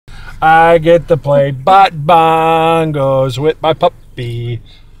I get to play bongos with my puppy.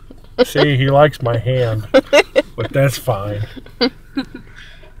 See, he likes my hand, but that's fine.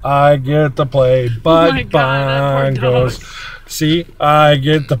 I get to play bongos. See, I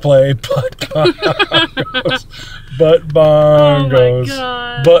get to play bongos.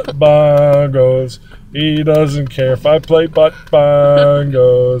 Bongos. He doesn't care if I play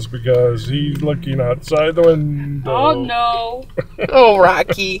bongos because he's looking outside the window. Oh no! Oh,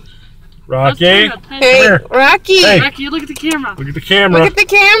 Rocky. Rocky? Hey, Rocky. Hey. Rocky, look at the camera. Look at the camera. Look at the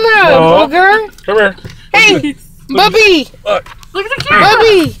camera, No. Booger. Come here. Hey, Bubby. Look at the camera.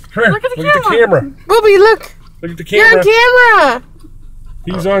 Bubby. Come here. Look at the camera. Bubby, look. Look at the You're camera. on camera.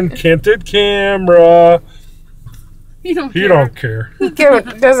 He's on tinted camera. He don't care. He don't care. He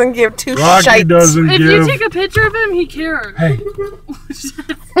doesn't give two Rocky shites. doesn't If give. you take a picture of him, he cares. Hey.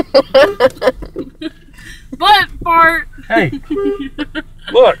 Butt fart. Hey.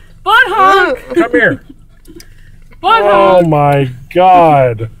 Look. Butt honk. Come here. Butt Oh honk. my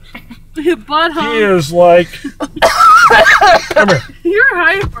God. Butt honk. He is like. Come here. You're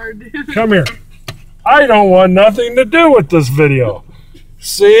hyper, dude. Come here. I don't want nothing to do with this video.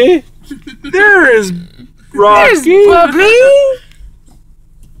 See? There is Rocky. There's Bubby.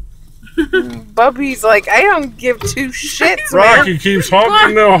 Bubby's like, I don't give two shits, man. Rocky keeps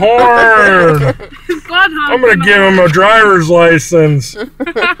honking the horn. Butt honk. I'm going to give him a driver's license.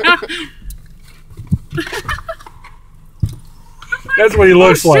 That's what he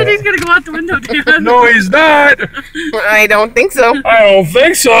looks Shit, like. he's gonna go out the window, dude. No, he's not. I don't think so. I don't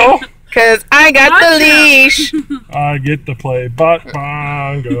think so. Because I got the leash. I get to play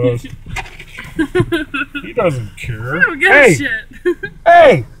bongos. He doesn't care. I don't give Hey, a shit.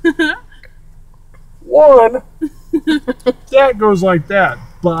 hey. One. That goes like that.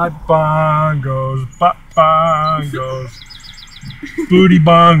 Bongos. Booty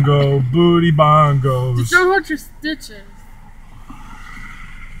bongos. Just don't hurt your stitches.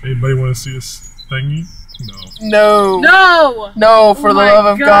 Anybody want to see a thingy? No. No. No, for the my love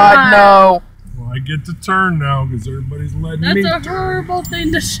of God, no. Well, I get to turn now because everybody's letting me That's a turn. horrible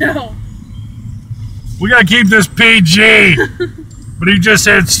thing to show. We gotta keep this PG. But he just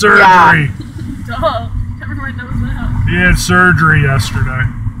had surgery. Yeah. Duh. Everyone knows that. He had surgery yesterday.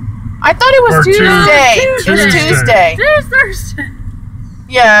 I thought it was Or Tuesday. Tuesday. It was Tuesday. Today's Thursday.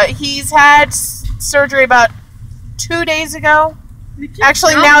 Yeah, he's had surgery about 2 days ago. You keep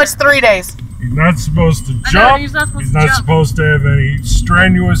Actually, jumping. now it's 3 days. He's not supposed to I know, jump. he's not supposed He's to not jump. supposed to have any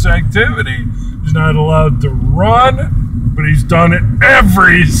strenuous activity. He's not allowed to run. But he's done it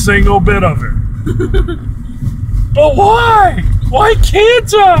every single bit of it. But why? Why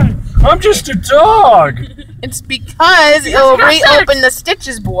can't I? I'm just a dog. It's because it'll reopen the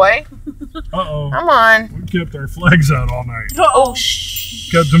stitches, boy. Uh-oh. Come on. We kept our flags out all night. Oh,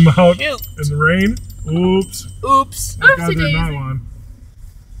 shh. Kept them out Shoot. in the rain. Oops. Oops. Thank God Oopsie they're daisy. nylon.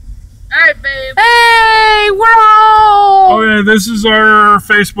 Alright, babe. Hey, we're home. Okay, this is our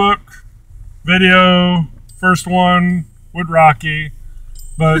Facebook video. First one with Rocky.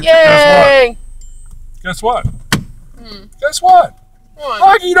 But Yay. guess what? Guess what? What?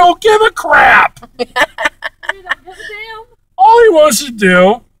 Rocky don't give a crap. You don't give a damn. All he wants to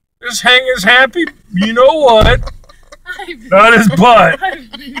do is hang his happy, you know what? Hi, baby. Not his butt. Hi,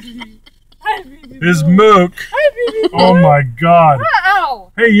 baby. Hi, baby. His mook. Hi, baby. Oh my God.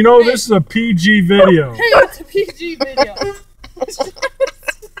 Ow. Hey, you know this is a PG video. Hey, it's a PG video.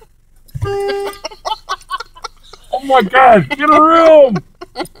 Oh my God. Get a room.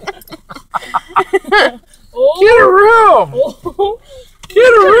 Get a room. Get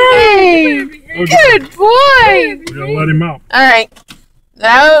a room. Hey, good boy. We gotta let him out. All right.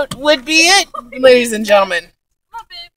 That would be it, ladies and gentlemen.